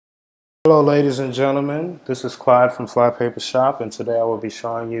Hello ladies and gentlemen, this is Clyde from Prestashop, and today I will be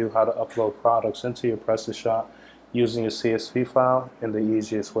showing you how to upload products into your Prestashop using your CSV file in the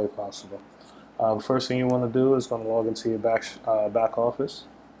easiest way possible. The first thing you want to do is going to log into your back office.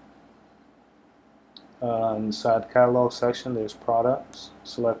 Inside the catalog section there's products,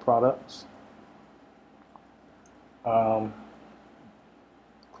 select products.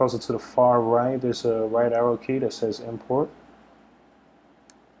 Closer to the far right there's a right arrow key that says import,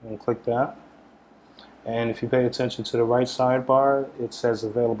 and click that. And if you pay attention to the right sidebar, it says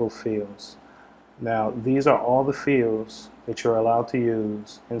available fields. Now, these are all the fields that you're allowed to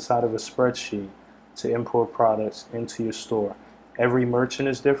use inside of a spreadsheet to import products into your store. Every merchant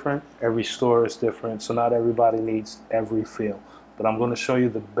is different, every store is different, so not everybody needs every field. But I'm going to show you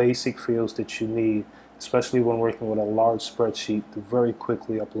the basic fields that you need, especially when working with a large spreadsheet, to very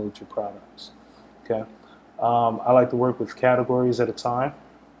quickly upload your products. Okay? I like to work with categories at a time.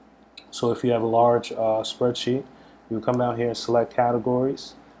 So if you have a large spreadsheet, you come down here and select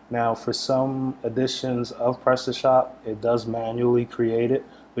categories. Now for some editions of Prestashop, it does manually create it,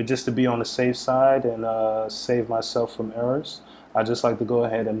 but just to be on the safe side and save myself from errors, I just like to go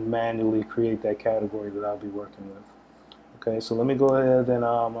ahead and manually create that category that I'll be working with. Okay, so let me go ahead and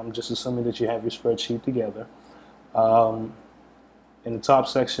I'm just assuming that you have your spreadsheet together. In the top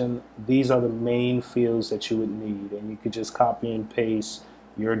section, these are the main fields that you would need, and you could just copy and paste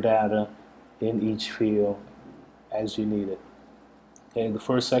your data in each field as you need it. Okay, the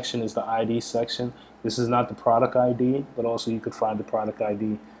first section is the ID section. This is not the product ID, but also you could find the product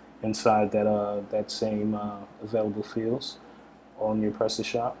ID inside that same available fields on your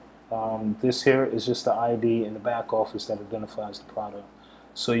Prestashop. This here is just the ID in the back office that identifies the product.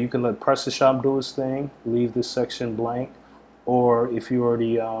 So you can let Prestashop do its thing, leave this section blank, or if you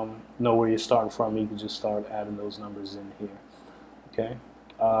already know where you're starting from, you can just start adding those numbers in here. Okay.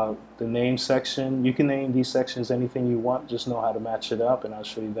 The name section, you can name these sections anything you want, just know how to match it up, and I'll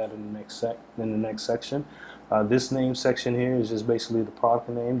show you that in the next section. This name section here is just basically the product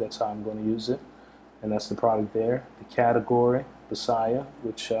name. That's how I'm going to use it, and that's the product there. The category, Messiah,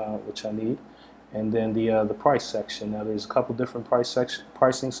 which I need, and then the price section. Now there's a couple different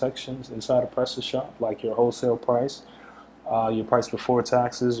pricing sections inside of Prestashop, like your wholesale price, your price before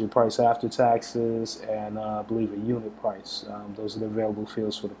taxes, your price after taxes, and I believe a unit price. Those are the available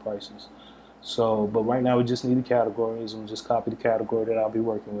fields for the prices. So, but right now we just need the categories, and just copy the category that I'll be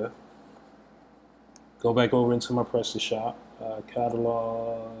working with. Go back over into my Prestashop,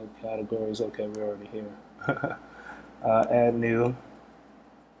 catalog, categories. Okay, we're already here. Add new,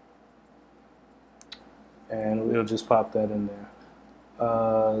 and we'll just pop that in there.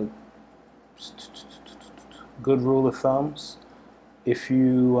 Good rule of thumbs, if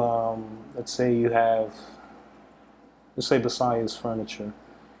you let's say you have, let's say Messiah's furniture,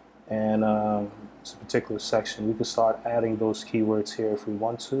 and it's a particular section, we can start adding those keywords here if we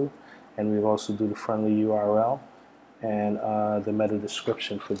want to, and we also do the friendly URL and the meta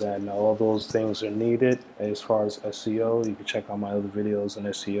description for that. Now all those things are needed as far as SEO. You can check out my other videos on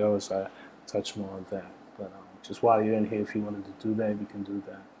SEO as I touch more on that, but just while you're in here, if you wanted to do that, you can do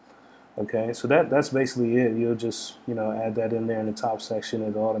that. Okay, so that's basically it. You'll just, add that in there in the top section.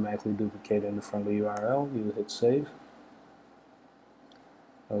 It'll automatically duplicate in the friendly URL. You'll hit save.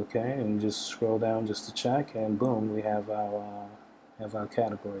 Okay, and just scroll down just to check, and boom, we have our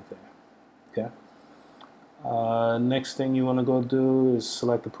category there. Okay. Next thing you want to go do is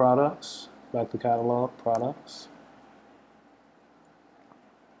select the products, back to catalog, products,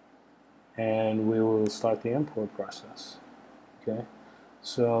 and we will start the import process. Okay.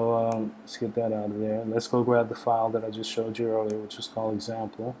 So let's get that out of there. Let's go grab the file that I just showed you earlier, which is called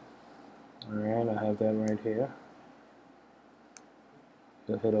example. Alright, I have that right here.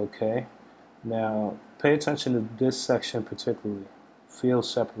 You'll hit OK. Now, pay attention to this section particularly, field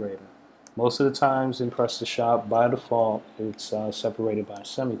separator. Most of the times in Prestashop, by default, it's separated by a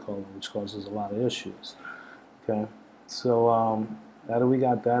semicolon, which causes a lot of issues. Okay, so now that we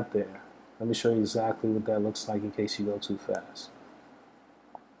got that there, let me show you exactly what that looks like in case you go too fast.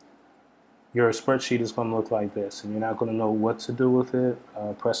 Your spreadsheet is going to look like this, and you're not going to know what to do with it.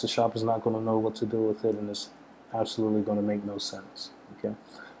 Prestashop is not going to know what to do with it, and it's absolutely going to make no sense. Okay,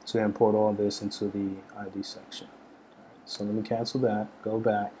 so import all this into the ID section. Right, so let me cancel that, go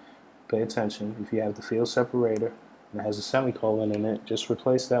back, pay attention. If you have the field separator and it has a semicolon in it, just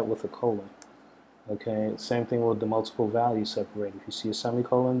replace that with a colon. Okay, same thing with the multiple value separator. If you see a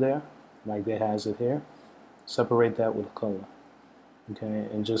semicolon there, like it has it here, separate that with a colon. Okay,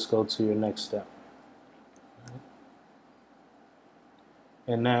 and just go to your next step.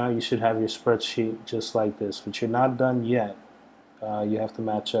 And now you should have your spreadsheet just like this, but you're not done yet you have to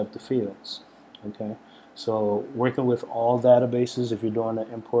match up the fields. Okay, so working with all databases, if you're doing an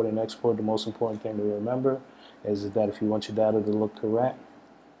import and export, the most important thing to remember is that if you want your data to look correct,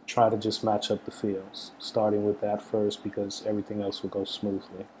 try to just match up the fields, starting with that first, because everything else will go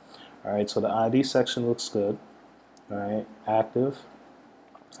smoothly. All right, so the ID section looks good. All right, active.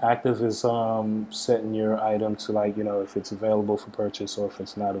 Active is setting your item to, like, if it's available for purchase or if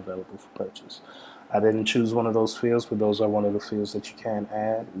it's not available for purchase. I didn't choose one of those fields, but those are one of the fields that you can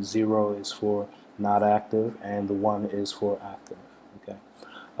add. 0 is for not active, and the 1 is for active. Okay.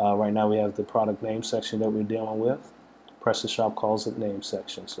 Right now we have the product name section that we're dealing with. Prestashop calls it name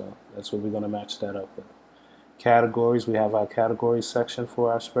section, so that's what we're going to match that up with. Categories, we have our categories section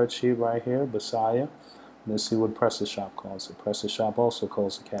for our spreadsheet right here, Messiah. Let's see what Prestashop calls it. Prestashop also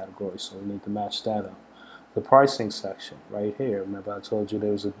calls it category, so we need to match that up. The pricing section right here. Remember I told you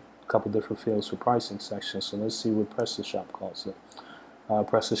there was a couple different fields for pricing section, so let's see what Prestashop calls it.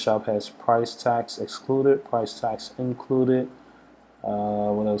 Prestashop has price tax excluded, price tax included.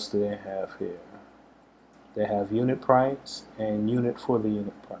 What else do they have here? They have unit price and unit for the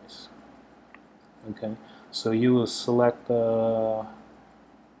unit price. Okay, so you will select the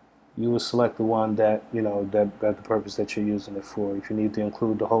one that that the purpose that you're using it for. If you need to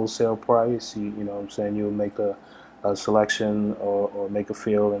include the wholesale price, you know what I'm saying, you'll make a selection or make a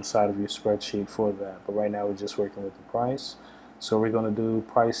field inside of your spreadsheet for that. But right now we're just working with the price, so we're going to do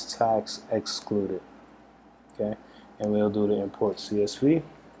price tax excluded. Okay, and we'll do the import CSV.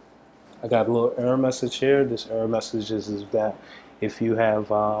 I got a little error message here. This error message is that if you have,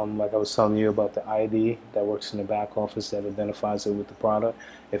 like I was telling you about the ID that works in the back office that identifies it with the product,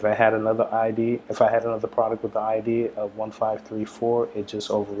 if I had another product with the ID of 1534, it just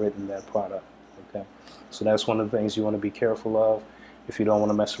overwritten that product. Okay, so that's one of the things you want to be careful of. If you don't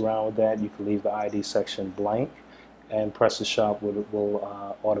want to mess around with that, you can leave the ID section blank, and Prestashop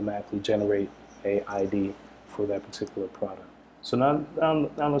will automatically generate a ID for that particular product. So now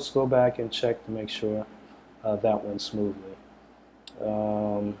let's go back and check to make sure that went smoothly.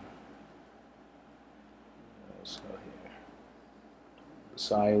 Let's go here.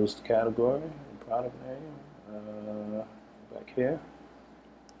 Messiah was the category, the product name. Back here,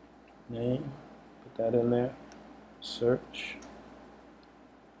 name, put that in there, search.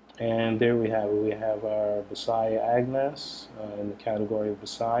 And there we have it. We have our Messiah Agnes in the category of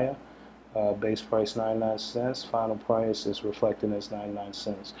Messiah. Base price 99 cents. Final price is reflected as 99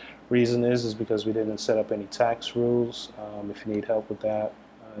 cents. Reason is because we didn't set up any tax rules. If you need help with that,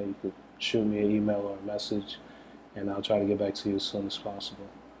 you could shoot me an email or a message, and I'll try to get back to you as soon as possible.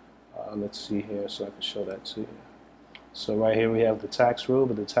 Let's see here so I can show that to you. So right here we have the tax rule,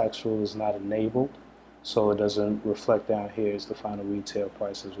 but the tax rule is not enabled, so it doesn't reflect down here as the final retail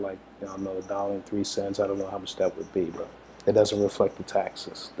price is, like, $1.03. I don't know how much that would be, but it doesn't reflect the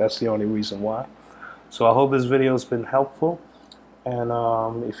taxes. That's the only reason why. So I hope this video has been helpful,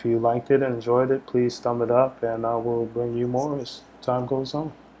 and if you liked it and enjoyed it, please thumb it up, and I will bring you more as time goes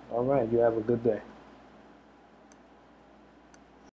on. All right, you have a good day.